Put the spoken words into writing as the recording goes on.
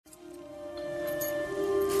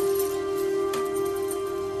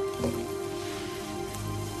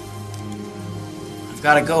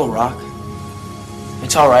Gotta go, Rock.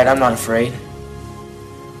 It's all right, I'm not afraid.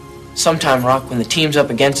 Sometime, Rock, when the team's up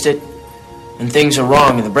against it, when things are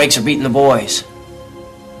wrong and the brakes are beating the boys,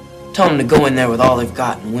 tell them to go in there with all they've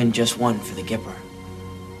got and win just one for the Gipper.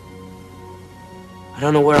 I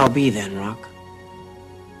don't know where I'll be then, Rock,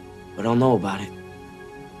 but I'll know about it,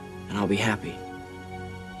 and I'll be happy.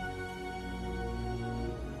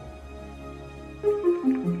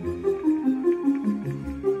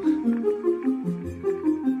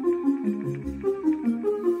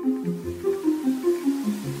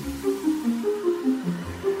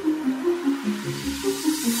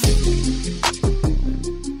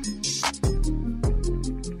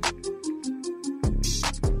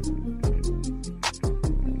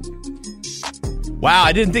 Wow,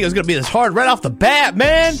 I didn't think it was going to be this hard right off the bat,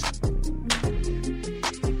 man.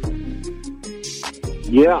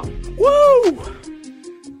 Yeah. Woo!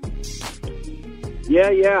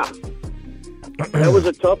 Yeah. That was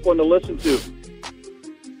a tough one to listen to.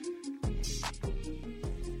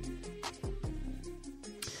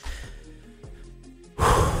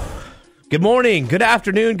 Good morning, good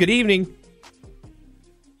afternoon, good evening.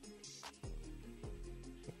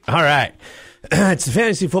 All right. It's the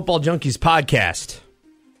Fantasy Football Junkies podcast.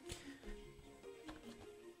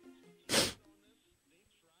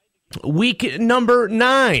 Week number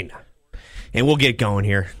 9. And we'll get going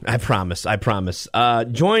here. I promise.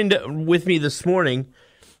 Joined with me this morning,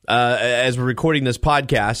 as we're recording this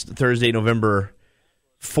podcast, Thursday, November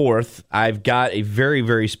 4th, I've got a very,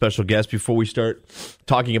 very special guest before we start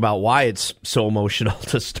talking about why it's so emotional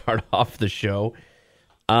to start off the show.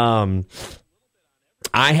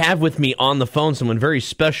 I have with me on the phone someone very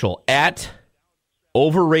special, at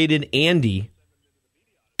Overrated Andy,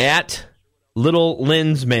 at Little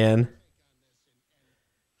Lynn's Man,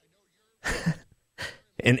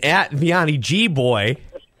 and at Vianney G Boy.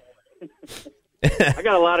 I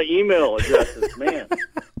got a lot of email addresses, man.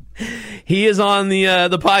 He is on the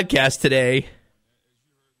podcast today,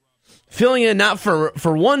 filling in not for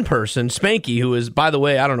one person, Spanky, who is, by the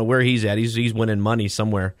way, I don't know where he's at. He's winning money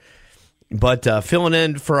somewhere. But filling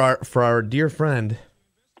in for our dear friend,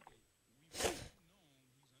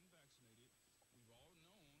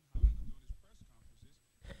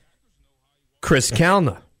 Chris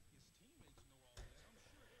Kalna.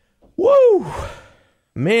 Woo,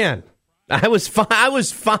 man! I was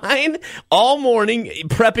fine all morning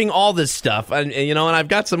prepping all this stuff, and I've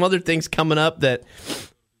got some other things coming up that,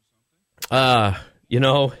 I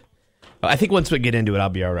think once we get into it, I'll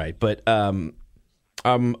be all right. But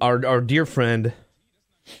our dear friend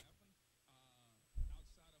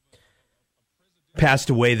passed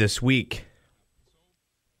away this week.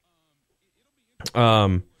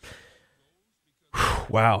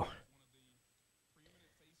 Wow.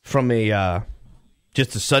 From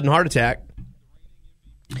just a sudden heart attack.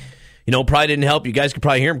 Probably didn't help. You guys could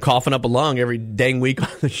probably hear him coughing up a lung every dang week on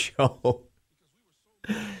the show.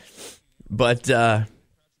 But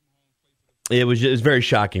it was very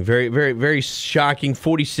shocking. Very, very, very shocking.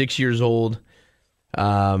 46 years old.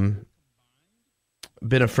 Been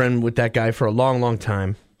a friend with that guy for a long, long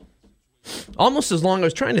time. Almost as long. I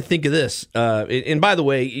was trying to think of this. And by the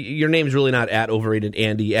way, your name's really not at Overrated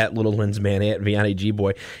Andy, at Little Lynn's Man, at Vianney G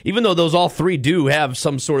Boy. Even though those all three do have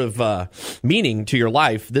some sort of meaning to your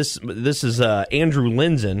life, this is Andrew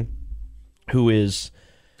Linzen, who is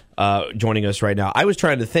joining us right now. I was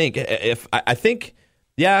trying to think if I think.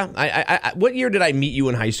 Yeah, what year did I meet you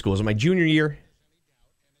in high school? Was it my junior year?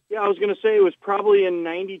 Yeah, I was going to say it was probably in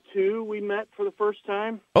 92 we met for the first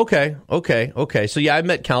time. Okay. So, yeah, I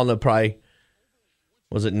met Kalna probably,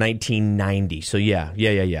 was it 1990? So,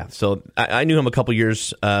 yeah. So, I knew him a couple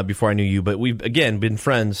years before I knew you, but we've, again, been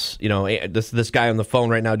friends. This guy on the phone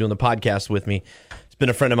right now doing the podcast with me, he's been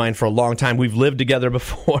a friend of mine for a long time. We've lived together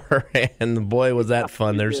before, and boy, was that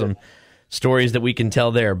fun. There's some stories that we can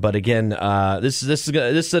tell there. But, again, this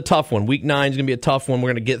is a tough one. Week 9 is going to be a tough one. We're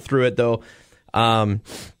going to get through it, though.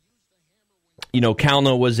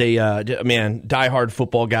 Kalna was a diehard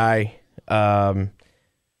football guy. I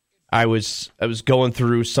was going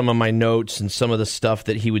through some of my notes and some of the stuff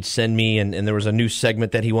that he would send me, and there was a new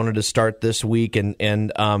segment that he wanted to start this week.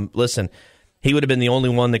 And listen, he would have been the only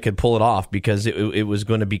one that could pull it off, because it was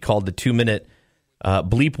going to be called the 2-minute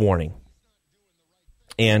bleep warning.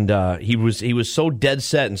 And he was so dead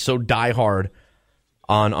set and so diehard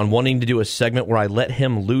on wanting to do a segment where I let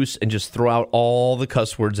him loose and just throw out all the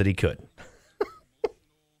cuss words that he could.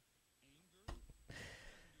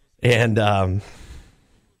 And we're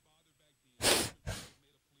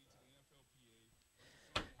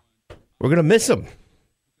going to miss him.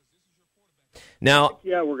 Now,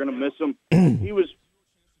 yeah, we're going to miss him. He was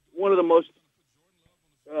one of the most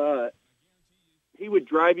he would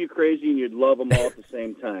drive you crazy and you'd love him all at the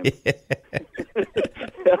same time.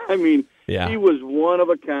 I mean, he was one of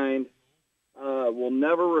a kind. We'll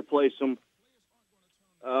never replace him.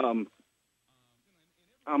 I'm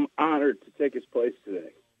honored to take his place today.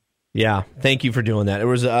 Yeah, thank you for doing that. It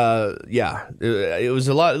was, it was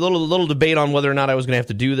a little debate on whether or not I was going to have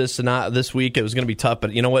to do this or not this week. It was going to be tough,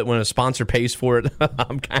 but you know what? When a sponsor pays for it,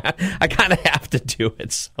 I kind of have to do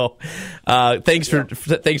it. So, thanks for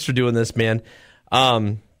doing this, man.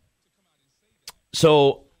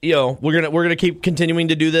 So we're gonna keep continuing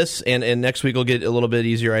to do this, and next week will get a little bit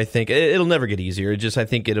easier. I think it'll never get easier. I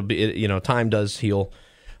think it'll be. Time does heal,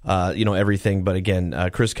 everything. But again,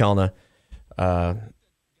 Chris Kelna,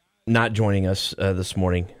 not joining us this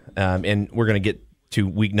morning, and we're going to get to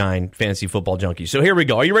Week 9 Fantasy Football Junkies. So here we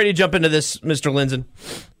go. Are you ready to jump into this, Mr. Lindsay?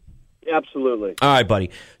 Absolutely. All right, buddy.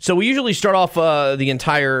 So we usually start off the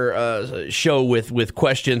entire show with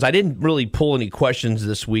questions. I didn't really pull any questions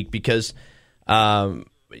this week because, again,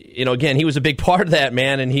 he was a big part of that,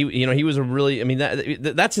 man, and he was a really. I mean,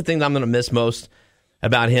 that's the thing that I'm going to miss most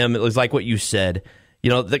about him. It was like what you said.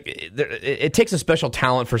 It takes a special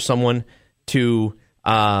talent for someone to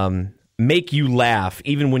make you laugh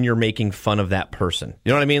even when you're making fun of that person.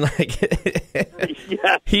 You know what I mean?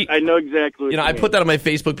 I know exactly what you mean. I put that on my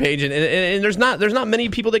Facebook page, and there's not many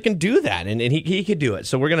people that can do that, and he could do it.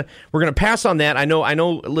 So we're gonna pass on that. I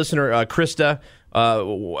know listener Krista,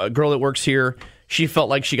 a girl that works here, she felt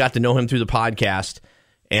like she got to know him through the podcast,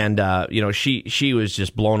 and she was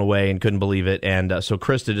just blown away and couldn't believe it. And so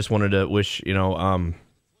Krista just wanted to wish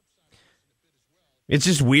it's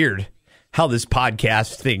just weird how this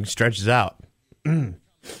podcast thing stretches out. And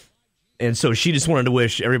so she just wanted to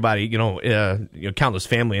wish everybody, countless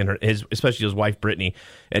family and especially his wife, Brittany.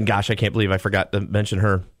 And gosh, I can't believe I forgot to mention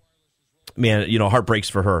her. Man, heart breaks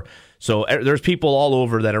for her. So there's people all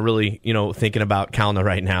over that are really, thinking about Kalna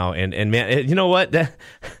right now. And man, you know what?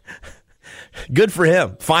 Good for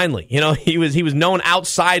him. Finally, he was known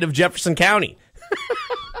outside of Jefferson County.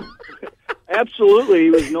 Absolutely.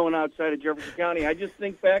 He was known outside of Jefferson County. I just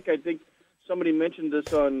think back, I think somebody mentioned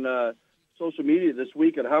this on social media this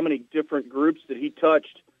week and how many different groups that he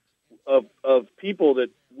touched of people that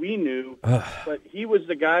we knew, but he was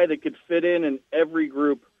the guy that could fit in every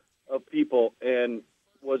group of people and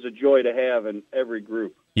was a joy to have in every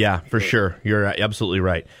group. Yeah, for sure. You're absolutely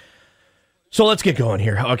right. So let's get going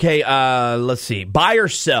here. Okay, let's see. Buy or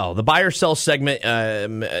sell. The buy or sell segment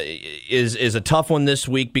is a tough one this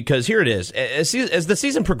week because here it is. As the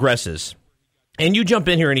season progresses, and you jump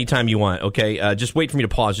in here anytime you want, okay? Just wait for me to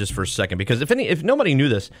pause just for a second because if nobody knew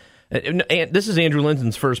this, this is Andrew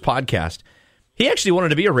Lindson's first podcast. He actually wanted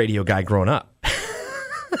to be a radio guy growing up.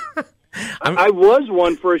 I was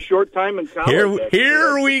one for a short time in college.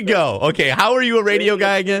 Here we go. Okay, how are you a radio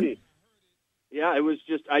guy again? Yeah,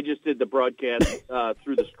 I just did the broadcast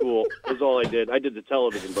through the school. That's all I did. I did the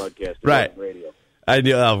television broadcast. Right. Radio. I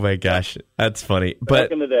knew. Oh my gosh, that's funny. But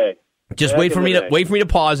back in the day. Just wait for me to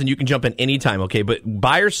pause, and you can jump in anytime, okay? But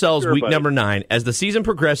buy or sells week number 9. As the season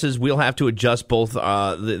progresses, we'll have to adjust both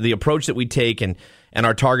the approach that we take and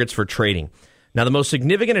our targets for trading. Now, the most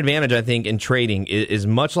significant advantage, I think, in trading is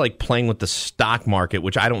much like playing with the stock market,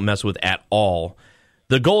 which I don't mess with at all.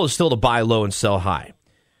 The goal is still to buy low and sell high.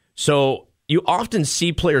 So you often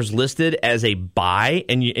see players listed as a buy,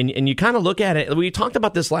 and you kind of look at it. We talked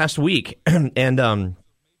about this last week, and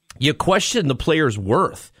you question the player's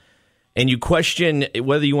worth. And you question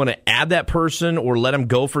whether you want to add that person or let them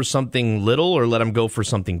go for something little or let them go for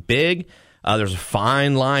something big. There's a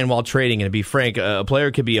fine line while trading. And to be frank, a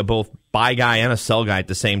player could be a both buy guy and a sell guy at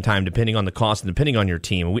the same time, depending on the cost and depending on your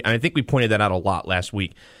team. And I think we pointed that out a lot last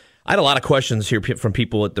week. I had a lot of questions here from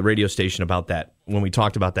people at the radio station about that when we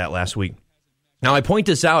talked about that last week. Now, I point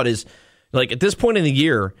this out is, like, at this point in the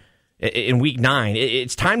year, in week 9,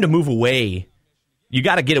 it's time to move away. You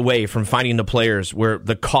got to get away from finding the players where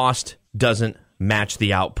the cost doesn't match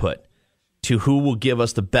the output to who will give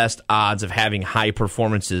us the best odds of having high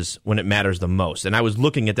performances when it matters the most. And I was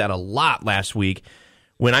looking at that a lot last week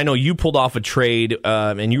when I know you pulled off a trade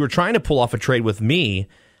and you were trying to pull off a trade with me.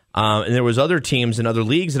 And there was other teams and other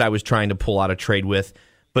leagues that I was trying to pull out a trade with.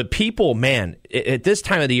 But people, man, at this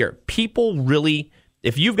time of the year, people really,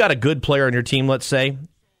 if you've got a good player on your team, let's say,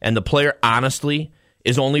 and the player honestly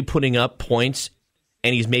is only putting up points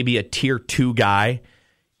and he's maybe a tier 2 guy,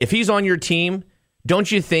 if he's on your team,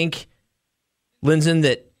 don't you think, Lindsay,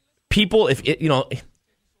 that people,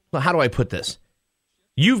 how do I put this?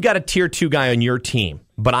 You've got a tier 2 guy on your team,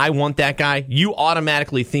 but I want that guy. You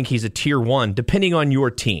automatically think he's a tier 1, depending on your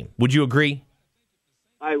team. Would you agree?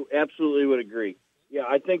 I absolutely would agree. Yeah,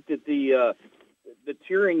 I think that the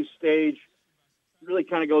the tiering stage really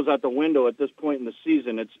kind of goes out the window at this point in the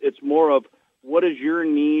season. It's more of what is your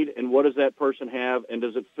need and what does that person have, and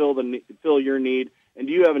does it fill your need, and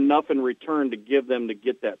do you have enough in return to give them to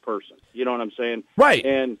get that person? You know what I'm saying? Right.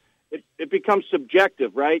 And it becomes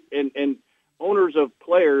subjective, right? And owners of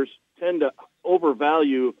players tend to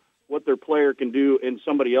overvalue what their player can do in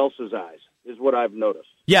somebody else's eyes, is what I've noticed.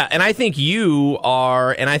 Yeah, and I think you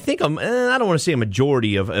are, and I think I don't want to say a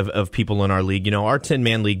majority of people in our league, you know, our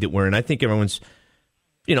 10-man league that we're in, I think everyone's,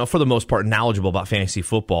 you know, for the most part, knowledgeable about fantasy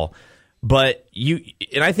football. But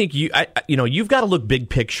I think you've got to look big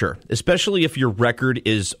picture, especially if your record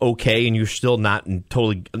is okay and you're still not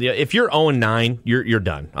totally. If you're 0-9, you're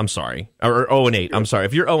done. I'm sorry, or 0-8. I'm sorry.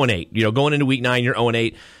 If you're 0-8, you know, going into week 9, you're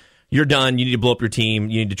 0-8. You're done. You need to blow up your team.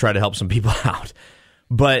 You need to try to help some people out.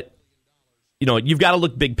 But you know, you've got to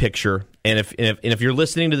look big picture. And if you're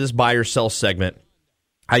listening to this buy or sell segment,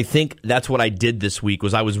 I think that's what I did this week.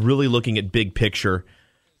 Was I was really looking at big picture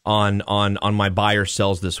on my buy or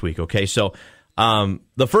sells this week. Okay, so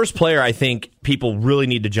the first player I think people really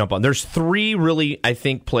need to jump on. There's 3 really, I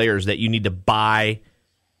think, players that you need to buy,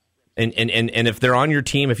 and if they're on your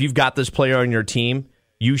team, if you've got this player on your team,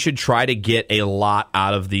 you should try to get a lot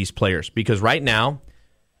out of these players, because right now,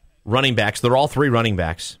 running backs, they're all 3 running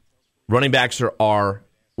backs. Running backs are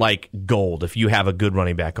like gold if you have a good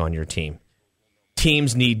running back on your team.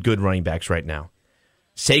 Teams need good running backs right now.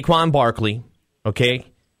 Saquon Barkley, okay,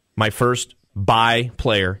 my first buy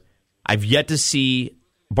player. I've yet to see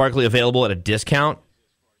Barkley available at a discount,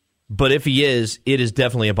 but if he is, it is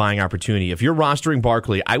definitely a buying opportunity. If you're rostering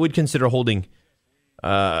Barkley, I would consider holding,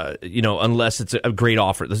 unless it's a great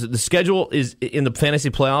offer. The schedule is in the fantasy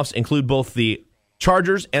playoffs include both the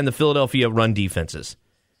Chargers and the Philadelphia run defenses.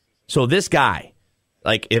 So this guy,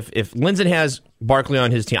 like if Lindsay has Barkley on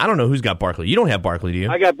his team, I don't know who's got Barkley. You don't have Barkley, do you?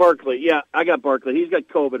 I got Barkley. Yeah, I got Barkley. He's got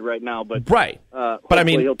COVID right now, but right. But I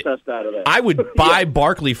mean, he'll test out of that. I would buy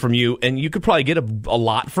Barkley from you, and you could probably get a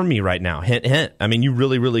lot from me right now. Hint, hint. I mean, you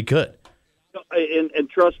really, really could. And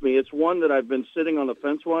trust me, it's one that I've been sitting on the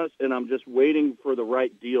fence once, and I'm just waiting for the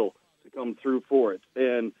right deal to come through for it.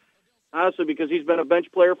 And honestly, because he's been a bench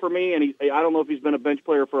player for me, and I don't know if he's been a bench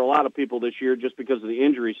player for a lot of people this year just because of the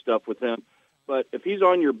injury stuff with him. But if he's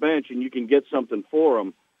on your bench and you can get something for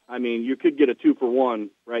him, I mean, you could get a 2-for-1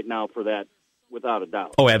 right now for that, without a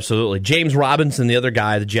doubt. Oh, absolutely. James Robinson, the other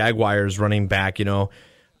guy, the Jaguars running back, you know.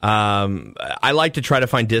 I like to try to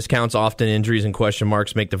find discounts. Often injuries and question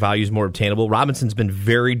marks make the values more obtainable. Robinson's been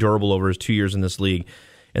very durable over his 2 years in this league,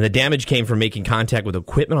 and the damage came from making contact with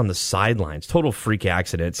equipment on the sidelines. Total freak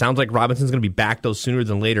accident. It sounds like Robinson's going to be back, though, sooner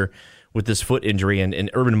than later with this foot injury, and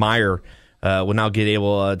Urban Meyer will now get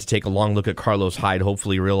able to take a long look at Carlos Hyde,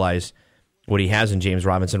 hopefully realize what he has in James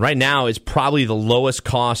Robinson. Right now, it's probably the lowest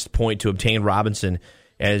cost point to obtain Robinson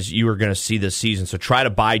as you are going to see this season. So try to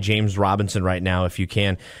buy James Robinson right now if you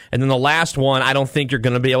can. And then the last one, I don't think you're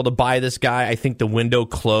going to be able to buy this guy. I think the window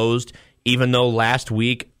closed, even though last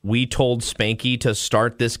week we told Spanky to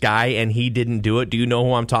start this guy and he didn't do it. Do you know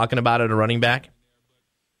who I'm talking about at a running back?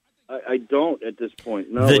 I don't at this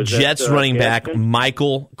point. No, the Jets running back,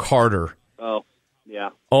 Michael Carter. Oh, yeah.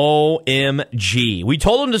 OMG. We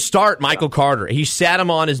told him to start Michael Carter. He sat him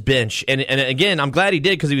on his bench. And again, I'm glad he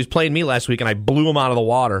did because he was playing me last week and I blew him out of the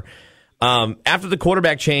water. After the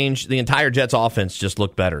quarterback change, the entire Jets offense just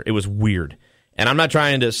looked better. It was weird. And I'm not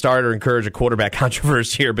trying to start or encourage a quarterback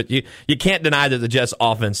controversy here, but you can't deny that the Jets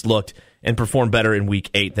offense looked and performed better in Week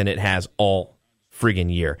 8 than it has all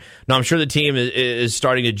friggin' year. Now, I'm sure the team is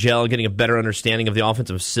starting to gel and getting a better understanding of the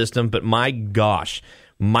offensive system, but my gosh,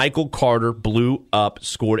 Michael Carter blew up,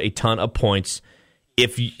 scored a ton of points.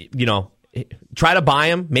 If you know, try to buy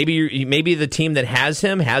him. Maybe the team that has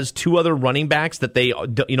him has 2 other running backs that they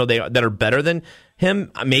that are better than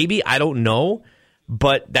him. Maybe, I don't know,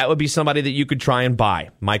 but that would be somebody that you could try and buy.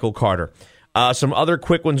 Michael Carter. Some other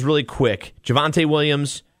quick ones, really quick. Javonte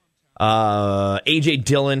Williams, A.J.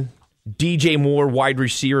 Dillon, DJ Moore, wide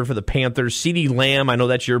receiver for the Panthers. CeeDee Lamb, I know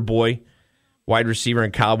that's your boy, wide receiver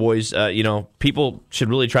in Cowboys. People should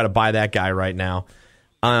really try to buy that guy right now.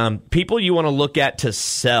 People you want to look at to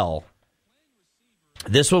sell.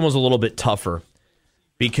 This one was a little bit tougher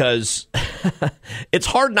because it's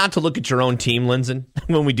hard not to look at your own team, Lindsay,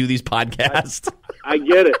 when we do these podcasts. I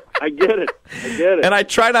get it. And I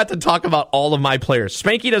try not to talk about all of my players.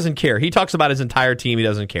 Spanky doesn't care. He talks about his entire team. He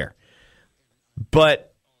doesn't care. But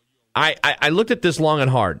I looked at this long and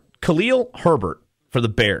hard. Khalil Herbert for the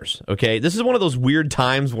Bears, okay? This is one of those weird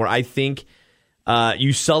times where I think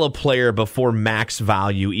you sell a player before max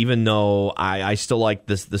value, even though I still like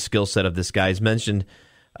the skill set of this guy. As mentioned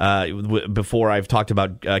before, I've talked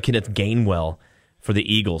about Kenneth Gainwell for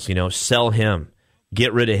the Eagles. Sell him.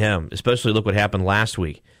 Get rid of him, especially look what happened last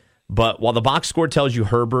week. But while the box score tells you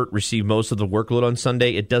Herbert received most of the workload on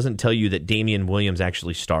Sunday, it doesn't tell you that Damian Williams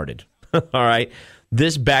actually started. All right?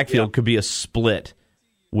 This backfield could be a split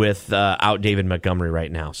without David Montgomery right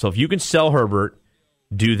now. So if you can sell Herbert,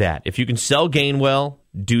 do that. If you can sell Gainwell,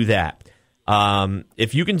 do that.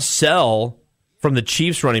 If you can sell from the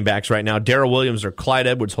Chiefs running backs right now, Darrell Williams or Clyde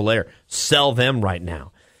Edwards-Helaire, sell them right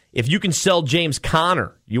now. If you can sell James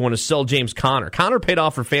Conner, you want to sell James Conner. Conner paid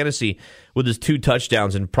off for fantasy with his 2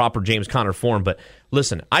 touchdowns in proper James Conner form. But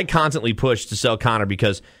listen, I constantly push to sell Conner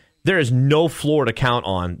because there is no floor to count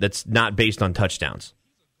on that's not based on touchdowns.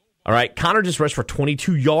 All right? Conner just rushed for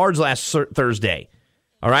 22 yards last Thursday.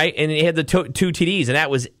 All right? And he had the 2 TDs, and that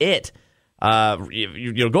was it. Go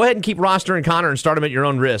ahead and keep rostering Conner and start him at your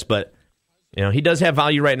own risk. But he does have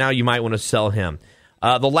value right now. You might want to sell him.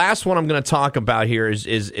 The last one I'm going to talk about here is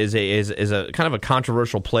a kind of a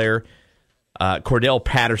controversial player, Cordell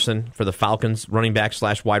Patterson for the Falcons, running back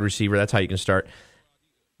 / wide receiver. That's how you can start.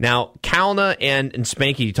 Now, Kalna and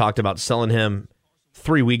Spanky talked about selling him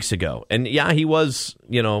 3 weeks ago, and yeah, he was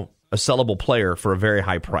a sellable player for a very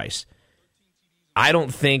high price. I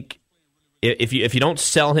don't think if you don't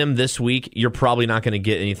sell him this week, you're probably not going to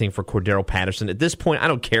get anything for Cordell Patterson at this point. I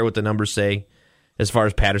don't care what the numbers say as far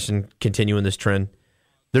as Patterson continuing this trend.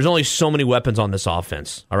 There's only so many weapons on this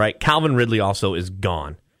offense, all right? Calvin Ridley also is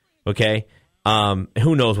gone, okay?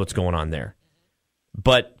 Who knows what's going on there?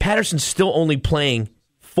 But Patterson's still only playing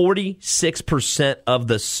 46% of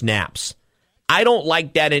the snaps. I don't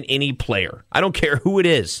like that in any player. I don't care who it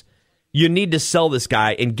is. You need to sell this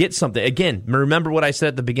guy and get something. Again, remember what I said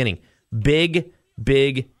at the beginning. Big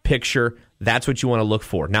picture. That's what you want to look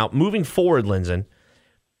for. Now, moving forward, Lindsay,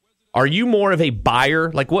 are you more of a buyer?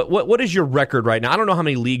 Like, what is your record right now? I don't know how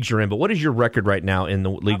many leagues you're in, but what is your record right now in the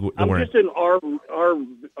league I'm we're just in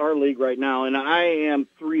our league right now, and I am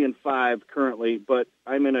 3-5 currently, but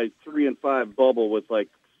I'm in a 3-5 bubble with like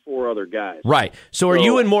 4 other guys. Right. So are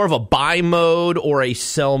you in more of a buy mode or a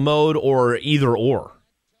sell mode or either or?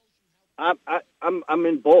 I'm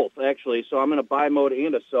in both, actually. So I'm in a buy mode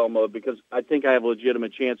and a sell mode because I think I have a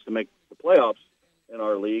legitimate chance to make the playoffs in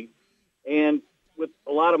our league. And with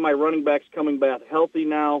a lot of my running backs coming back healthy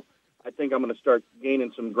now, I think I'm going to start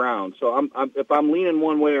gaining some ground. So if I'm leaning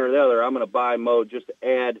one way or the other, I'm going to buy mode just to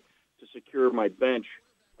add to secure my bench,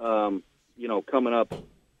 coming up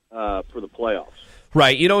for the playoffs.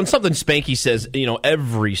 Right. And something Spanky says,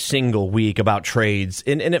 every single week about trades,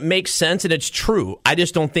 and it makes sense and it's true. I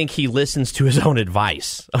just don't think he listens to his own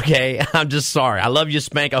advice. Okay. I'm just sorry. I love you,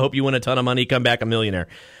 Spank. I hope you win a ton of money, come back a millionaire.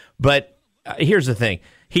 But here's the thing.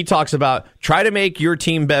 He talks about try to make your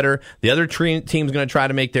team better. The other team's going to try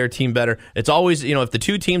to make their team better. It's always, if the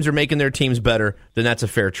 2 teams are making their teams better, then that's a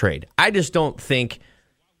fair trade. I just don't think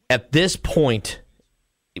at this point,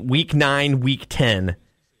 week 9, week 10,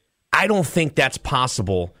 I don't think that's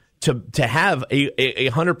possible to have a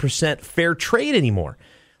 100% fair trade anymore.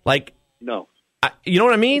 Like, no. You know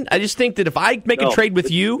what I mean? I just think that if I make a trade with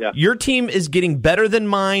you, your team is getting better than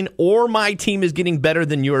mine, or my team is getting better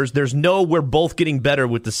than yours. There's no we're both getting better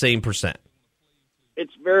with the same percent.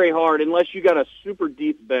 It's very hard unless you got a super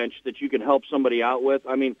deep bench that you can help somebody out with.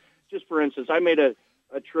 I mean, just for instance, I made a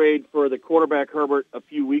trade for the quarterback Herbert a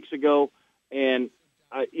few weeks ago, and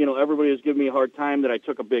everybody was giving me a hard time that I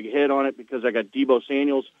took a big hit on it because I got Deebo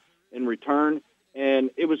Samuels in return. And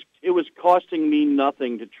it was costing me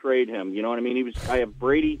nothing to trade him. You know what I mean? I have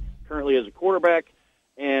Brady currently as a quarterback,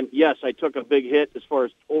 and yes, I took a big hit as far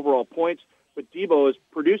as overall points, but Deebo is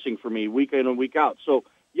producing for me week in and week out. So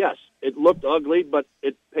yes, it looked ugly, but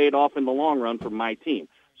it paid off in the long run for my team.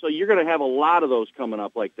 So you're going to have a lot of those coming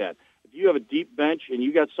up like that. If you have a deep bench and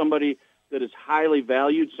you got somebody that is highly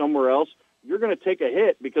valued somewhere else, you're going to take a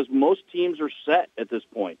hit because most teams are set at this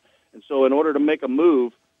point. And so in order to make a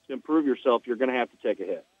move, to improve yourself, you're going to have to take a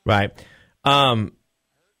hit. Right. I'm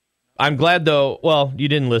glad, though. Well, you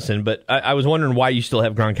didn't listen, but I was wondering why you still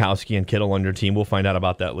have Gronkowski and Kittle on your team. We'll find out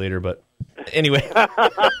about that later. But anyway.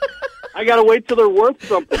 I got to wait till they're worth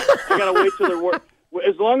something.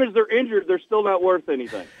 As long as they're injured, they're still not worth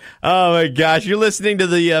anything. Oh, my gosh. You're listening to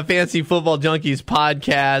the Fantasy Football Junkies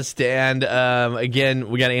podcast. And, again,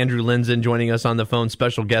 we got Andrew Linzen joining us on the phone.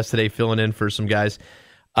 Special guest today, filling in for some guys.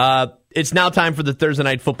 It's now time for the Thursday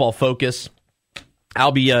Night Football Focus.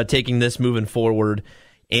 I'll be taking this moving forward.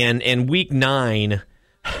 And week 9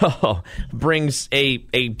 brings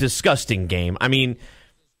a disgusting game. I mean,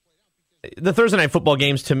 the Thursday Night Football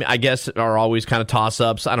games, to me, I guess, are always kind of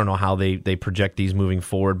toss-ups. I don't know how they project these moving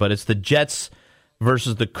forward, but it's the Jets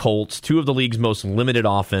versus the Colts, 2 of the league's most limited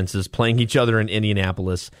offenses playing each other in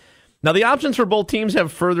Indianapolis. Now, the options for both teams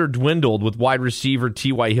have further dwindled with wide receiver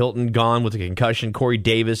T.Y. Hilton gone with a concussion. Corey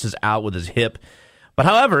Davis is out with his hip. But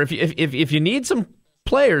however, if you need some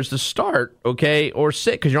players to start, okay, or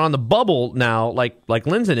sit because you're on the bubble now, like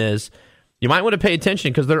Lindsay is, you might want to pay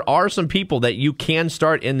attention because there are some people that you can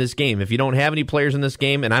start in this game. If you don't have any players in this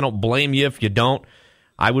game, and I don't blame you if you don't,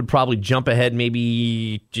 I would probably jump ahead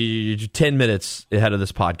maybe 10 minutes ahead of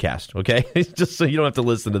this podcast, okay? Just so you don't have to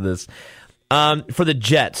listen to this. For the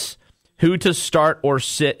Jets, who to start or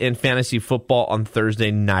sit in fantasy football on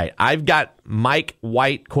Thursday night? I've got Mike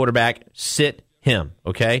White, quarterback. Sit him,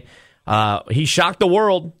 okay? He shocked the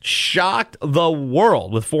world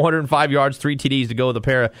with 405 yards, 3 TDs to go with a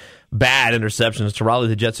pair of bad interceptions to rally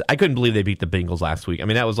the Jets. I couldn't believe they beat the Bengals last week. I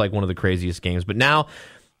mean, that was like one of the craziest games. But now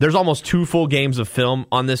there's almost 2 full games of film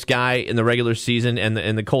on this guy in the regular season,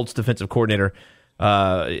 and the Colts defensive coordinator,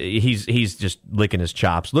 he's just licking his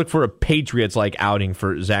chops. Look for a Patriots-like outing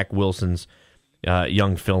for Zach Wilson's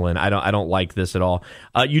young fill-in. I don't like this at all.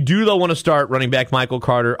 You do, though, want to start running back Michael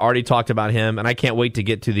Carter. Already talked about him, and I can't wait to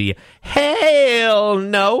get to the hell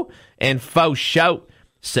no and faux shout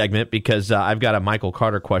segment because I've got a Michael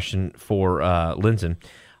Carter question for Linson.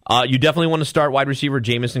 You definitely want to start wide receiver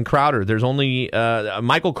Jamison Crowder. There's only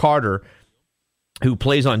Michael Carter, who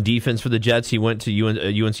plays on defense for the Jets. He went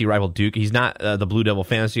to UNC rival Duke. He's not the Blue Devil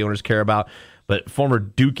fantasy owners care about, but former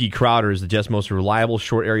Dookie Crowder is the Jets' most reliable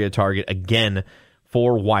short area target, again,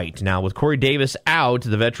 for White. Now, with Corey Davis out,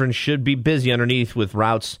 the veteran should be busy underneath with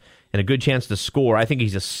routes and a good chance to score. I think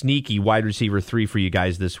he's a sneaky wide receiver 3 for you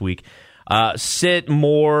guys this week. Sit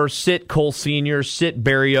Moore, sit Cole Sr., sit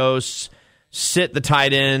Berrios, sit the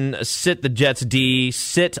tight end, sit the Jets D,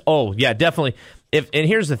 sit... Oh, yeah, definitely. And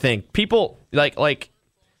here's the thing. People, like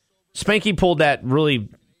Spanky pulled that really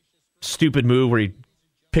stupid move where he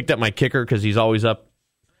picked up my kicker because he's always up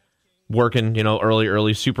working,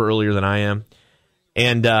 early, super earlier than I am.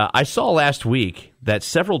 And I saw last week that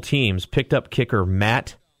several teams picked up kicker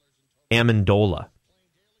Matt Amendola.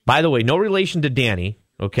 By the way, no relation to Danny,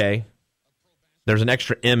 okay? There's an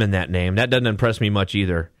extra M in that name. That doesn't impress me much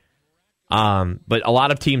either. But a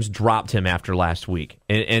lot of teams dropped him after last week.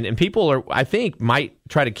 And people I think, might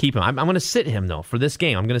try to keep him. I'm going to sit him, though, for this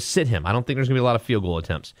game. I'm going to sit him. I don't think there's going to be a lot of field goal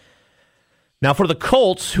attempts. Now, for the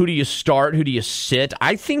Colts, who do you start? Who do you sit?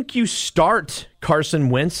 I think you start Carson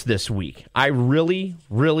Wentz this week. I really,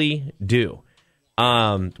 really do.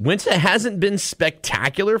 Wentz hasn't been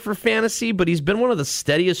spectacular for fantasy, but he's been one of the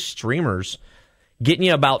steadiest streamers, getting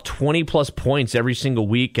you about 20-plus points every single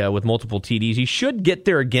week with multiple TDs. He should get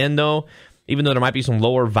there again, though, even though there might be some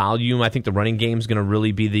lower volume. I think the running game is going to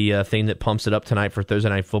really be the thing that pumps it up tonight for Thursday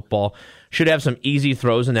Night Football. Should have some easy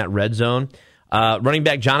throws in that red zone. Running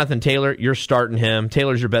back Jonathan Taylor, you're starting him.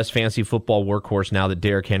 Taylor's your best fantasy football workhorse now that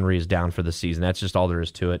Derrick Henry is down for the season. That's just all there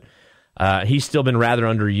is to it. He's still been rather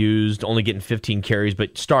underused, only getting 15 carries,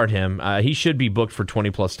 but start him. He should be booked for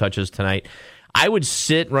 20-plus touches tonight. I would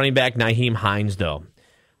sit running back Nyheim Hines, though.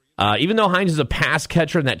 Even though Hines is a pass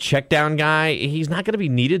catcher and that check down guy, he's not going to be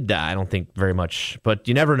needed, I don't think, very much. But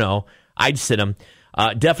you never know. I'd sit him.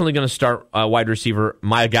 Definitely going to start wide receiver,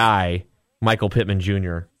 my guy, Michael Pittman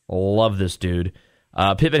Jr. Love this dude.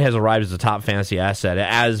 Pittman has arrived as a top fantasy asset,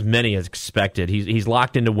 as many as expected. He's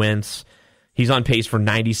locked into Wentz. He's on pace for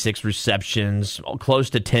 96 receptions, close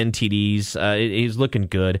to 10 TDs. He's looking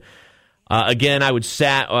good. Again, I would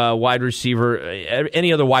sat wide receiver,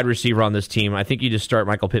 any other wide receiver on this team. I think you just start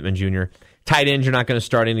Michael Pittman Jr. Tight ends, you're not going to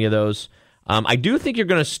start any of those. I do think you're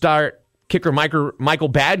going to start kicker Michael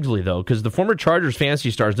Badgley, though, because the former Chargers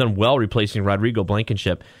fantasy star has done well replacing Rodrigo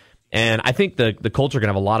Blankenship. And I think the Colts are going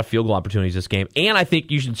to have a lot of field goal opportunities this game. And I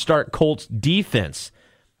think you should start Colts defense.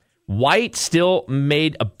 White still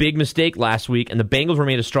made a big mistake last week, and the Bengals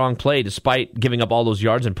remained a strong play despite giving up all those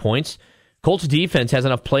yards and points. Colts defense has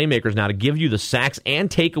enough playmakers now to give you the sacks and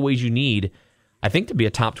takeaways you need, I think, to be a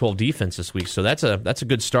top 12 defense this week. So that's a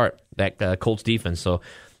good start, that Colts defense. So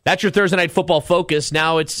that's your Thursday Night Football focus.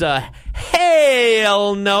 Now it's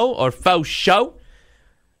hell no or faux show.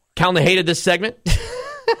 Calvin hated this segment.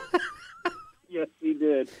 Yes, he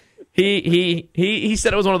did. He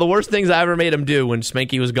said it was one of the worst things I ever made him do when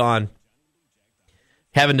Spanky was gone.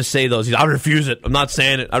 Having to say those. I refuse it. I'm not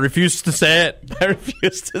saying it. I refuse to say it. I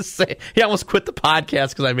refuse to say it. He almost quit the podcast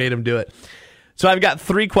because I made him do it. So I've got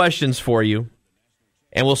 3 questions for you,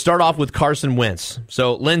 and we'll start off with Carson Wentz.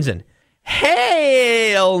 So, Linson,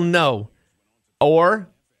 hell no or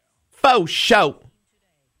faux show.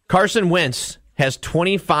 Carson Wentz has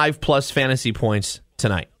 25-plus fantasy points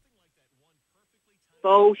tonight.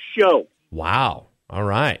 Faux show. Wow. All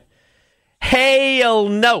right. Hell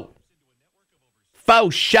no.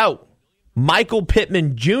 Faux show. Michael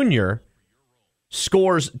Pittman Jr.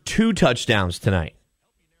 scores 2 touchdowns tonight.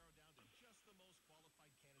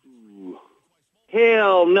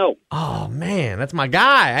 Hell no. Oh man, that's my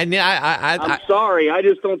guy. I'm sorry. I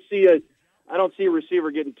just don't see a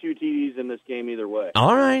receiver getting 2 TDs in this game either way.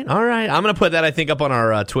 All right. I'm going to put that, I think, up on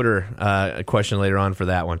our Twitter question later on for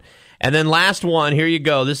that one. And then last one, here you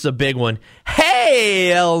go. This is a big one.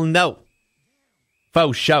 Hell no.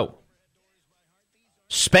 Faux show.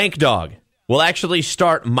 Spank Dog will actually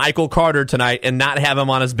start Michael Carter tonight and not have him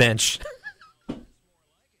on his bench.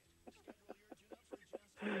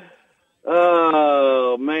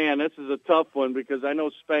 Oh, man, this is a tough one because I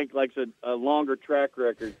know Spank likes a longer track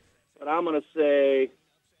record. But I'm going to say,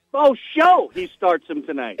 he starts him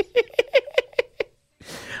tonight.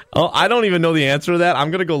 Oh, I don't even know the answer to that.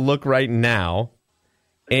 I'm going to go look right now.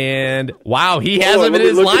 And, wow, he has him in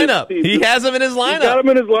his lineup. He has him in his lineup. He's got him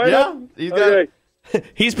in his lineup? Yeah,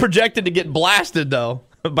 he's projected to get blasted, though,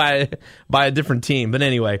 by a different team. But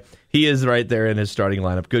anyway, he is right there in his starting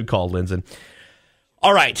lineup. Good call, Lindsay.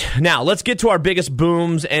 All right, now let's get to our biggest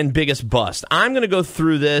booms and biggest bust. I'm going to go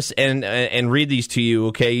through this and read these to you,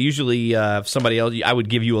 okay? Usually if somebody else, I would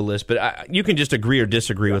give you a list, but you can just agree or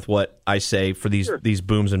disagree with what I say for these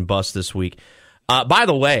booms and busts this week. By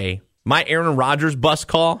the way, my Aaron Rodgers bust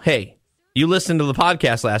call, hey, you listened to the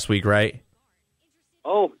podcast last week, right?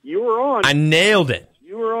 Oh, you were on. I nailed it.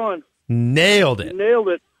 You were on. Nailed it. You nailed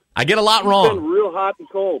it. I get a lot It's wrong. been real hot and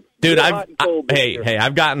cold. Dude,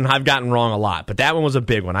 I've gotten wrong a lot, but that one was a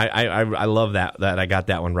big one. I love that I got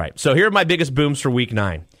that one right. So here are my biggest booms for Week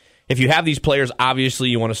 9. If you have these players, obviously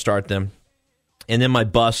you want to start them. And then my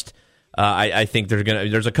bust, I think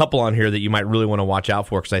there's a couple on here that you might really want to watch out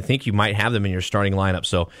for because I think you might have them in your starting lineup.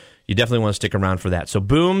 So you definitely want to stick around for that. So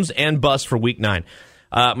booms and busts for Week 9.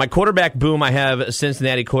 My quarterback boom, I have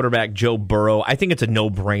Cincinnati quarterback Joe Burrow. I think it's a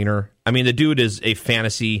no-brainer. I mean, the dude is a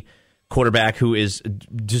fantasy quarterback who is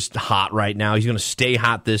just hot right now. He's going to stay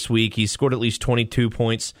hot this week. He's scored at least 22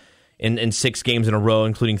 points in 6 games in a row,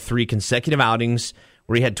 including 3 consecutive outings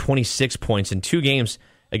where he had 26 points in 2 games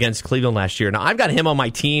against Cleveland last year. Now, I've got him on my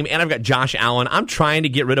team, and I've got Josh Allen. I'm trying to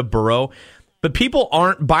get rid of Burrow, but people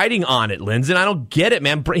aren't biting on it, Lindsay, and I don't get it,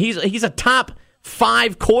 man. He's a top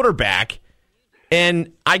 5 quarterback.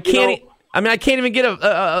 And I can't even get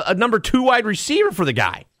a number 2 wide receiver for the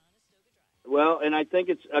guy. Well, and I think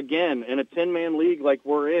it's, again, in a 10-man league like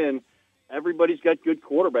we're in, everybody's got good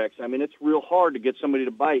quarterbacks. I mean, it's real hard to get somebody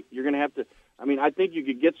to bite. You're going to have to, I think you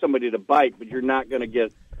could get somebody to bite, but you're not going to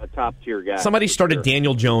get a top-tier guy. Somebody started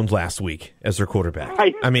Daniel Jones last week as their quarterback.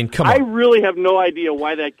 Come on. I really have no idea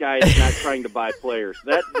why that guy is not trying to buy players.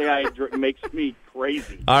 That guy makes me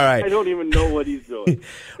crazy. All right. I don't even know what he's doing.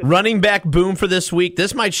 Running back boom for this week.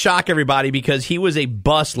 This might shock everybody because he was a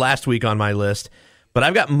bust last week on my list. But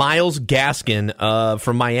I've got Myles Gaskin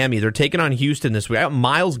from Miami. They're taking on Houston this week. I got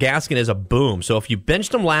Myles Gaskin as a boom. So if you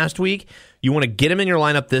benched him last week, you want to get him in your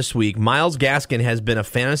lineup this week. Myles Gaskin has been a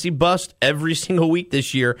fantasy bust every single week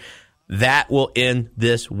this year. That will end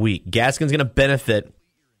this week. Gaskin's going to benefit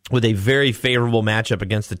with a very favorable matchup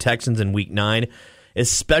against the Texans in Week 9,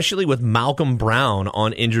 especially with Malcolm Brown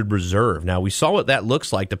on injured reserve. Now, we saw what that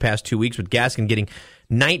looks like the past 2 weeks with Gaskin getting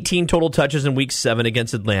 19 total touches in Week 7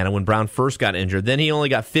 against Atlanta when Brown first got injured. Then he only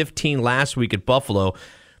got 15 last week at Buffalo.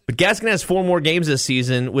 But Gaskin has 4 more games this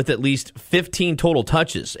season with at least 15 total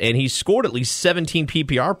touches, and he scored at least 17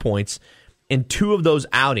 PPR points in 2 of those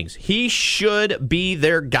outings. He should be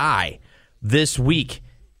their guy this week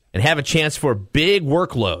and have a chance for a big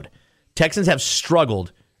workload. Texans have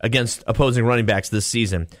struggled against opposing running backs this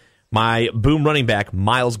season. My boom running back,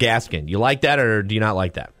 Myles Gaskin. You like that or do you not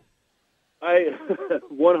like that? I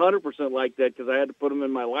 100% like that because I had to put him in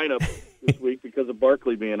my lineup this week because of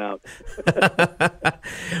Barkley being out.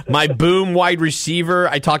 My boom wide receiver,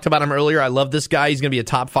 I talked about him earlier. I love this guy. He's going to be a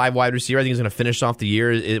top 5 wide receiver. I think he's going to finish off the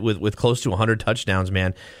year with close to 100 touchdowns,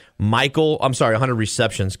 man. 100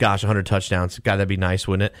 receptions. Gosh, 100 touchdowns. God, that'd be nice,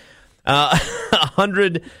 wouldn't it?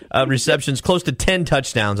 100 receptions, close to 10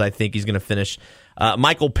 touchdowns, I think he's going to finish.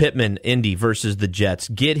 Michael Pittman, Indy versus the Jets.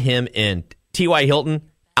 Get him in. T.Y. Hilton,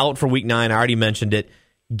 out for Week 9. I already mentioned it.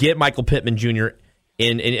 Get Michael Pittman Jr.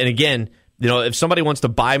 in. And again, if somebody wants to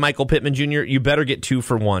buy Michael Pittman Jr., you better get 2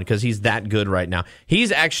 for 1 because he's that good right now.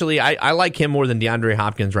 He's actually, I like him more than DeAndre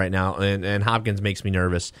Hopkins right now, and Hopkins makes me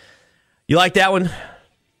nervous. You like that one?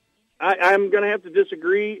 I'm going to have to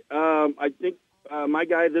disagree. I think my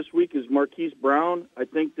guy this week is Marquise Brown. I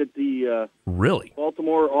think that the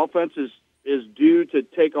Baltimore offense is due to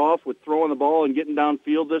take off with throwing the ball and getting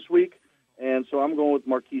downfield this week, and so I'm going with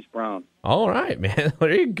Marquise Brown. All right, man.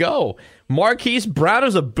 There you go. Marquise Brown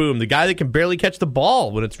is a boom. The guy that can barely catch the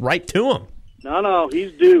ball when it's right to him. No,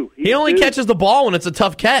 he's due. He only catches the ball when it's a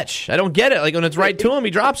tough catch. I don't get it. Like when it's right to him,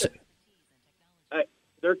 he drops it.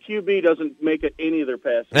 Their QB doesn't make it any of their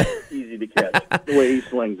passes easy to catch the way he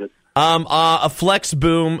slings it. A flex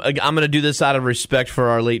boom. I'm going to do this out of respect for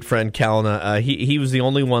our late friend Kalina. He was the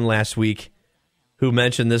only one last week who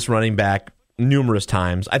mentioned this running back numerous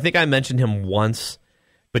times. I think I mentioned him once,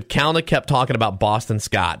 but Kalina kept talking about Boston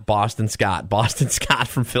Scott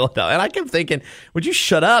from Philadelphia. And I kept thinking, would you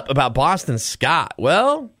shut up about Boston Scott?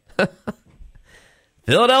 Well,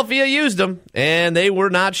 Philadelphia used him, and they were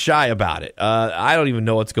not shy about it. I don't even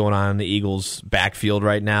know what's going on in the Eagles' backfield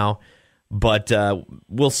right now, but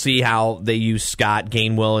we'll see how they use Scott,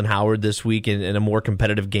 Gainwell, and Howard this week in a more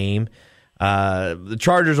competitive game. The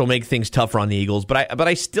Chargers will make things tougher on the Eagles, but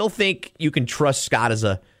I still think you can trust Scott as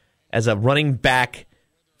a running back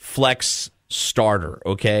flex starter,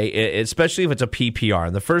 okay? Especially if it's a PPR.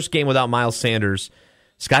 In the first game without Miles Sanders,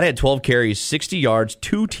 Scott had 12 carries, 60 yards,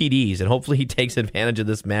 2 TDs, and hopefully he takes advantage of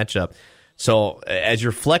this matchup. So as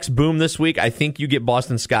your flex boom this week, I think you get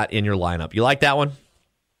Boston Scott in your lineup. You like that one?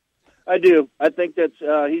 I do. I think that's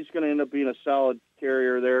he's going to end up being a solid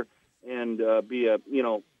carrier there and be a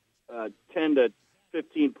 10 to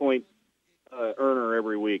 15 point earner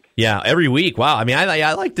every week. Yeah, every week. Wow. I mean,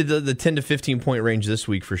 I like the 10 to 15 point range this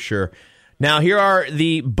week for sure. Now, here are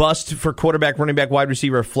the bust for quarterback, running back, wide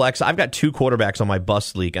receiver, flex. I've got 2 quarterbacks on my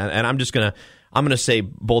bust league, and I'm gonna say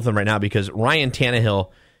both of them right now because Ryan Tannehill,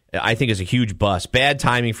 I think, is a huge bust. Bad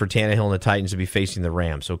timing for Tannehill and the Titans to be facing the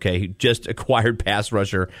Rams. Okay, he just acquired pass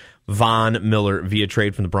rusher Von Miller via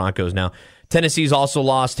trade from the Broncos. Now, Tennessee's also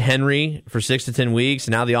lost Henry for 6 to 10 weeks.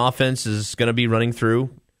 Now the offense is going to be running through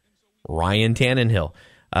Ryan Tannehill.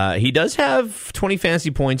 He does have 20 fantasy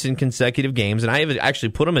points in consecutive games, and I have actually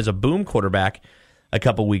put him as a boom quarterback a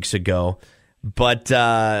couple weeks ago. But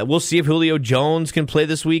we'll see if Julio Jones can play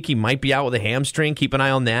this week. He might be out with a hamstring. Keep an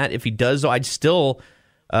eye on that. If he does, though, I'd still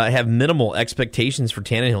have minimal expectations for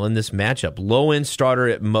Tannehill in this matchup. Low-end starter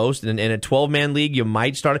at most. In a 12-man league, you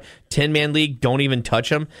might start. 10-man league, don't even touch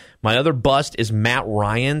him. My other bust is Matt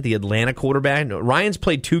Ryan, the Atlanta quarterback. Ryan's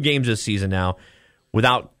played 2 games this season now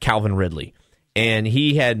without Calvin Ridley. And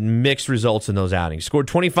he had mixed results in those outings. Scored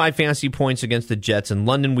 25 fantasy points against the Jets in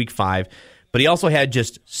London Week 5, but he also had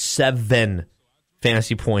just 7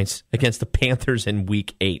 fantasy points against the Panthers in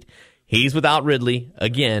Week 8. He's without Ridley,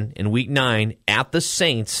 again, in Week 9 at the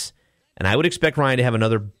Saints, and I would expect Ryan to have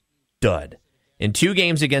another dud. In 2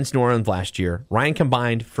 games against New Orleans last year, Ryan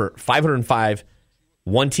combined for 505,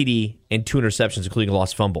 1 TD, and 2 interceptions, including a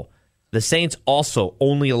lost fumble. The Saints also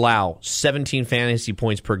only allow 17 fantasy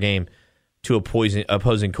points per game to opposing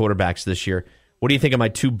quarterbacks this year. What do you think of my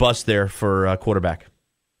 2 busts there for quarterback?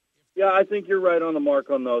 Yeah, I think you're right on the mark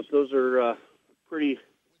on those. Those are pretty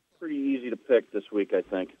easy to pick this week, I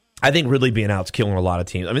think. I think Ridley being out is killing a lot of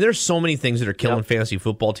teams. I mean, there's so many things that are killing fantasy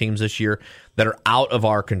football teams this year that are out of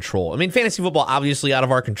our control. I mean, fantasy football obviously out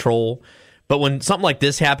of our control, but when something like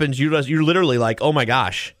this happens, you're literally like, oh my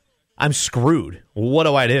gosh, I'm screwed. What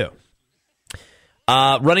do I do?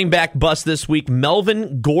 Running back bust this week,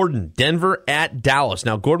 Melvin Gordon, Denver at Dallas.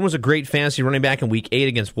 Now, Gordon was a great fantasy running back in Week 8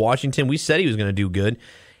 against Washington. We said he was going to do good.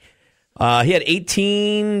 He had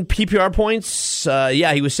 18 PPR points.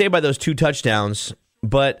 He was saved by those 2 touchdowns.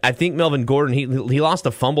 But I think Melvin Gordon, he lost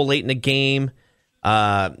a fumble late in the game.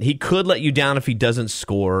 He could let you down if he doesn't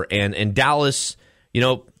score. And Dallas,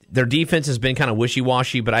 their defense has been kind of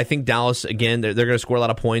wishy-washy, but I think Dallas, again, they're going to score a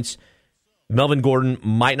lot of points. Melvin Gordon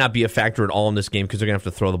might not be a factor at all in this game because they're going to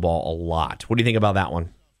have to throw the ball a lot. What do you think about that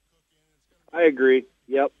one? I agree.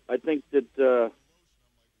 Yep. I think that they're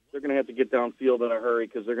going to have to get downfield in a hurry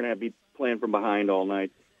because they're going to have to be playing from behind all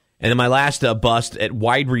night. And then my last bust at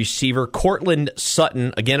wide receiver, Cortland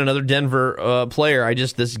Sutton. Again, another Denver player.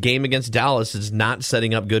 This game against Dallas is not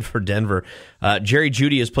setting up good for Denver. Jerry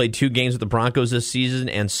Jeudy has played 2 games with the Broncos this season,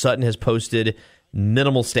 and Sutton has posted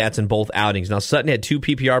minimal stats in both outings. Now, Sutton had 2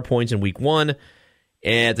 PPR points in Week 1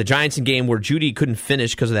 at the Giants game where Jeudy couldn't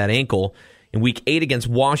finish because of that ankle. In Week 8 against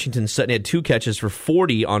Washington, Sutton had 2 catches for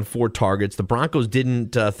 40 on 4 targets. The Broncos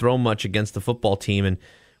didn't throw much against the football team and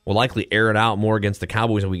will likely air it out more against the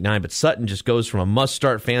Cowboys in Week 9. But Sutton just goes from a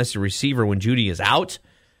must-start fantasy receiver when Jeudy is out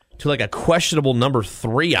to like a questionable number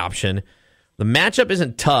 3 option. The matchup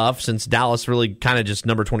isn't tough since Dallas really kind of just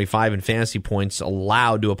number 25 in fantasy points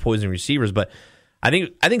allowed to opposing receivers, but I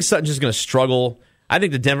think Sutton's just going to struggle. I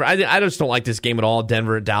think the Denver. I just don't like this game at all.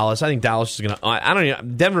 Denver at Dallas. I think Dallas is going to.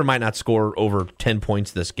 Denver might not score over 10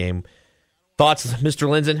 points this game. Thoughts, Mr.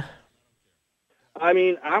 Lindsay? I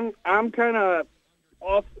mean, I'm kind of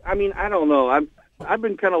off. I mean, I don't know. I've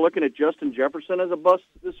been kind of looking at Justin Jefferson as a bust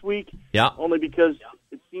this week. Yeah. Only because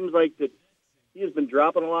it seems like that he has been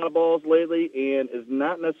dropping a lot of balls lately and is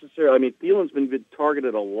not necessarily. I mean, Thielen's been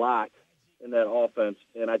targeted a lot in that offense,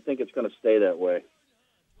 and I think it's going to stay that way.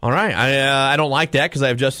 All right. I don't like that because I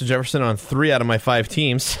have Justin Jefferson on 3 out of my 5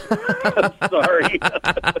 teams. Sorry.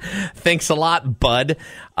 Thanks a lot, bud.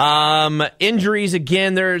 Injuries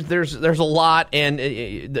again. There's a lot, and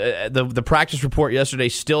the practice report yesterday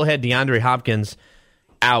still had DeAndre Hopkins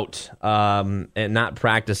out and not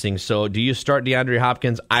practicing. So, do you start DeAndre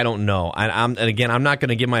Hopkins? I don't know. And again, I'm not going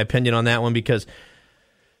to give my opinion on that one because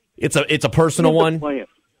it's a personal one. Playing.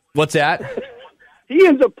 What's that? He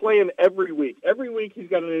ends up playing every week. Every week he's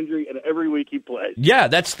got an injury, and every week he plays. Yeah,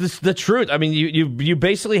 that's the truth. I mean, you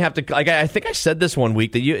basically have to. Like I think I said this one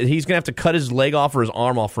week that he's going to have to cut his leg off or his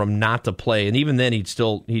arm off for him not to play, and even then he'd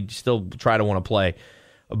still try to want to play.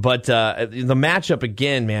 But the matchup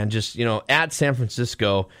again, man, just at San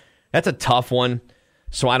Francisco, that's a tough one.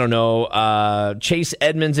 So I don't know. Chase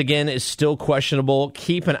Edmonds again is still questionable.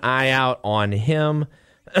 Keep an eye out on him.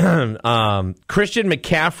 Christian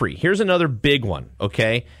McCaffrey. Here's another big one,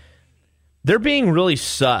 okay? They're being really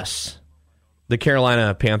sus, the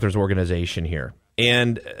Carolina Panthers organization here.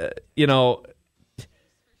 And,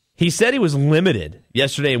 he said he was limited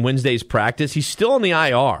yesterday in Wednesday's practice. He's still on the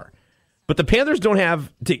IR. But the Panthers don't have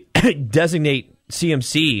to designate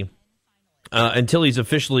CMC until he's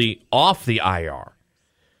officially off the IR.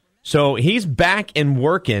 So he's back and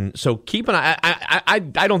working. So keep an eye. I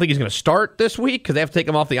don't think he's going to start this week because they have to take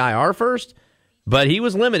him off the IR first. But he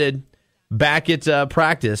was limited back at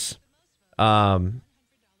practice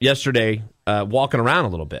yesterday, walking around a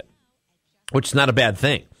little bit, which is not a bad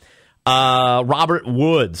thing. Robert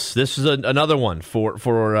Woods. This is another one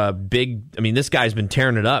for big. I mean, this guy's been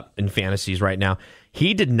tearing it up in fantasies right now.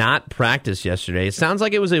 He did not practice yesterday. It sounds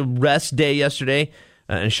like it was a rest day yesterday.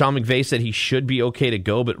 And Sean McVay said he should be okay to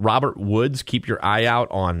go, but Robert Woods, keep your eye out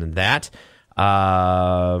on that.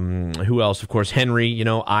 Who else? Of course, Henry,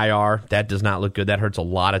 IR. That does not look good. That hurts a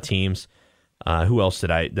lot of teams. Who else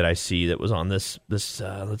did I see that was on this? Let's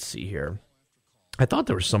see here. I thought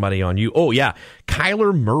there was somebody on you. Oh, yeah,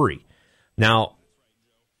 Kyler Murray. Now,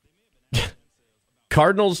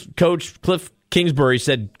 Cardinals coach Cliff Kingsbury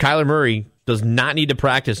said Kyler Murray does not need to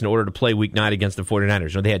practice in order to play Week 9 against the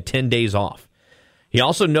 49ers. They had 10 days off. He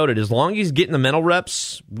also noted, as long as he's getting the mental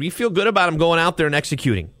reps, we feel good about him going out there and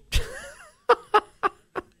executing.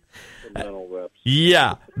 Mental reps.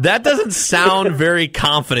 Yeah, that doesn't sound very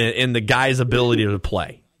confident in the guy's ability to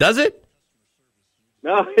play, does it?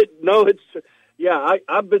 No, it's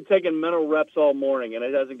I've been taking mental reps all morning, and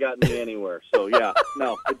it hasn't gotten me anywhere. So, yeah,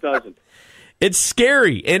 no, it doesn't. It's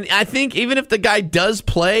scary. And I think even if the guy does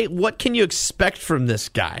play, what can you expect from this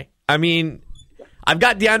guy? I mean, I've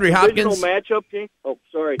got DeAndre Hopkins. Divisional matchup game? Oh,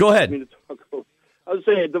 sorry. Go ahead. I was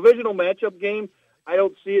saying, a divisional matchup game, I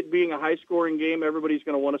don't see it being a high-scoring game. Everybody's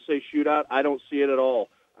going to want to say shootout. I don't see it at all.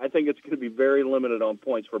 I think it's going to be very limited on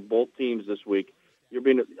points for both teams this week.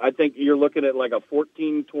 I think you're looking at like a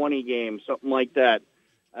 14-20 game, something like that.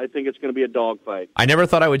 I think it's going to be a dogfight. I never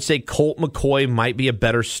thought I would say Colt McCoy might be a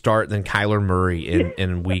better start than Kyler Murray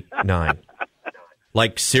in Week 9.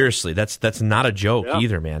 Like, seriously, that's not a joke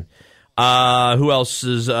either, man. Who else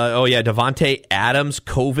is? Devontae Adams,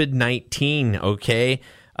 COVID-19. Okay,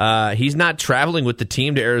 he's not traveling with the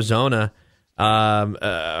team to Arizona.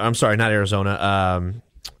 I'm sorry, not Arizona.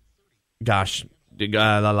 Still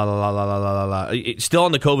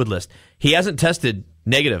on the COVID list. He hasn't tested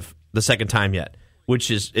negative the second time yet,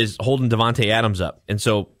 which is holding Devontae Adams up. And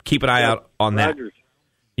so keep an eye out on Rodgers. that.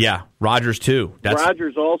 Yeah, Rodgers too.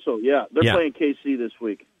 Rodgers also. Yeah, they're playing KC this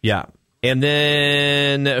week. Yeah. And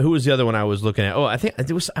then who was the other one I was looking at? Oh, I think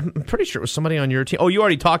it was. I'm pretty sure it was somebody on your team. Oh, you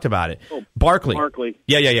already talked about it. Oh, Barkley.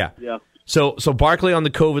 Yeah. So Barkley on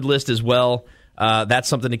the COVID list as well. That's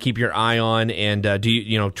something to keep your eye on. And do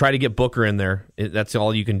you try to get Booker in there? That's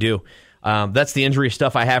all you can do. That's the injury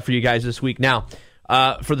stuff I have for you guys this week. Now,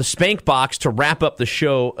 for the Spank Box to wrap up the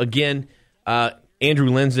show again. Andrew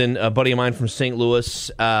Linzen, a buddy of mine from St.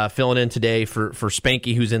 Louis, filling in today for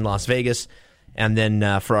Spanky, who's in Las Vegas. And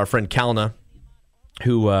then for our friend Kalna,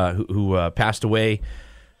 who passed away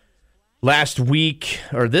last week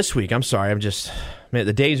or this week. I'm sorry.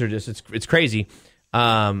 The days are just it's crazy.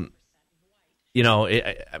 Maybe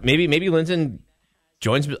Linton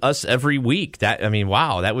joins us every week.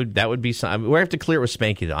 Wow, that would be something. We have to clear it with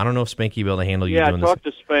Spanky though. I don't know if Spanky will be able to handle you doing this. Yeah, talk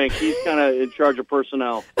to Spank. He's kind of in charge of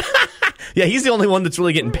personnel. Yeah, he's the only one that's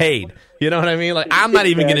really getting paid. You know what I mean? Like I'm not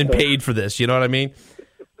even getting paid for this. You know what I mean?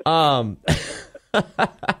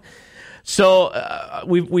 So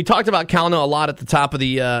we talked about Kalna a lot at the top of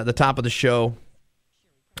the show,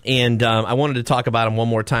 and I wanted to talk about him one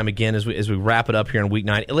more time again as we wrap it up here in Week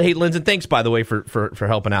 9. Hey, Lindsay, thanks by the way for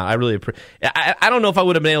helping out. I really I don't know if I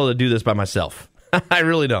would have been able to do this by myself. I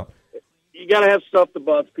really don't. You got to have stuff to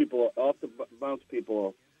bounce people off.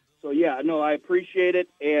 So yeah, no, I appreciate it,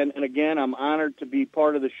 and again, I'm honored to be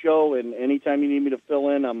part of the show. And anytime you need me to fill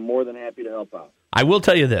in, I'm more than happy to help out. I will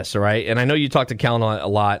tell you this, all right, and I know you talk to Kalna a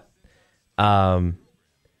lot.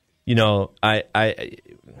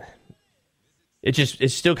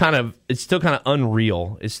 It's still kind of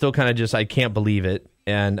unreal. It's still kind of just I can't believe it.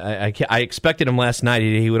 And I expected him last night.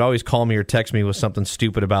 He would always call me or text me with something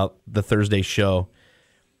stupid about the Thursday show,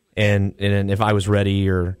 and if I was ready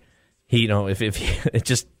or he, if it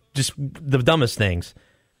just the dumbest things,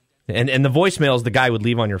 and the voicemails the guy would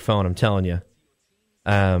leave on your phone. I'm telling you,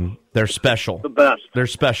 they're special. The best. They're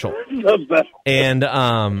special. The best. And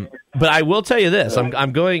but I will tell you this: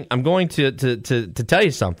 I'm going to tell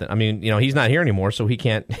you something. I mean, he's not here anymore, so he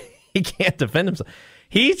can't defend himself.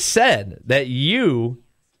 He said that you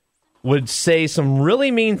would say some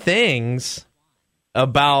really mean things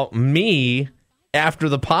about me after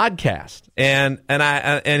the podcast, and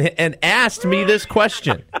asked me this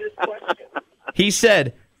question. He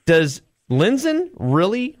said, "Does Lindsay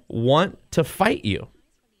really want to fight you?"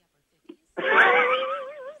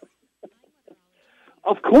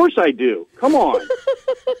 Of course I do. Come on.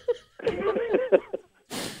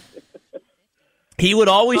 He would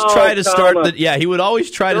always try to start he would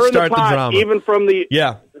always try to start the drama. Even from the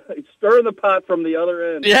stir the pot from the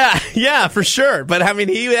other end. Yeah, for sure. But I mean,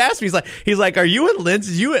 he would ask me, he's like, "Are you and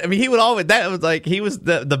Lindsay?" He would always, that was like, he was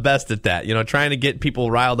the best at that, trying to get people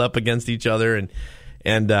riled up against each other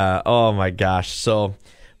and oh my gosh. So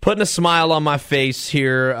putting a smile on my face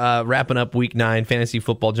here, wrapping up Week 9 Fantasy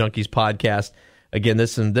Football Junkies podcast. Again,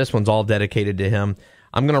 this one's all dedicated to him.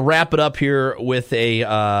 I'm going to wrap it up here with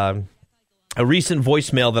a recent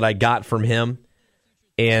voicemail that I got from him.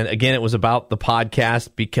 And again, it was about the podcast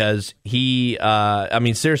because he,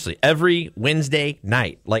 seriously, every Wednesday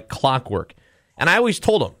night, like clockwork. And I always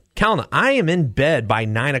told him, Kalna, I am in bed by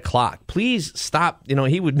 9 o'clock. Please stop.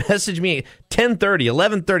 He would message me at 10:30,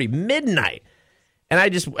 11:30, midnight. And I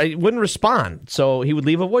wouldn't respond. So he would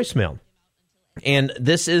leave a voicemail. And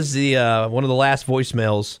this is the one of the last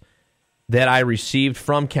voicemails that I received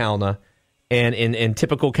from Kalna. And in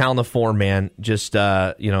typical Kalna form, man, just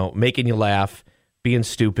making you laugh, being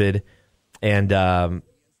stupid, and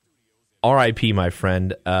R.I.P. my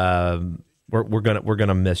friend. We're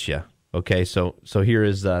gonna miss you. Okay, so here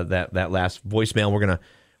is that last voicemail. We're gonna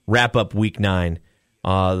wrap up Week 9,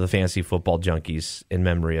 the Fantasy Football Junkies, in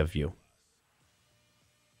memory of you.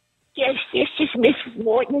 Yes, this is Mrs.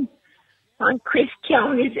 Morton. I'm Chris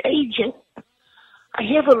Kalna's agent. I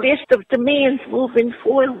have a list of demands moving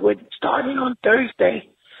forward starting on Thursday.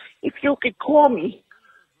 If you could call me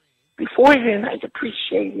before then, I'd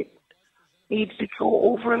appreciate it. Need to go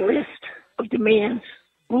over a list of demands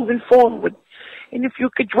moving forward. And if you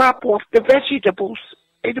could drop off the vegetables,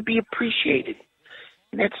 it'd be appreciated.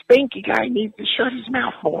 And that Spanky guy needs to shut his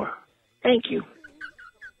mouth more. Thank you.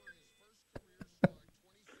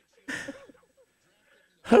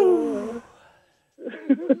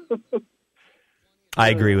 I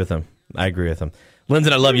agree with him.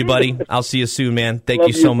 Lindsay, I love you, buddy. I'll see you soon, man. Thank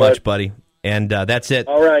you so much, buddy. And that's it.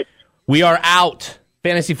 All right. We are out.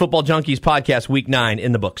 Fantasy Football Junkies podcast, Week 9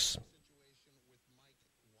 in the books.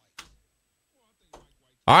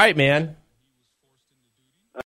 All right, man.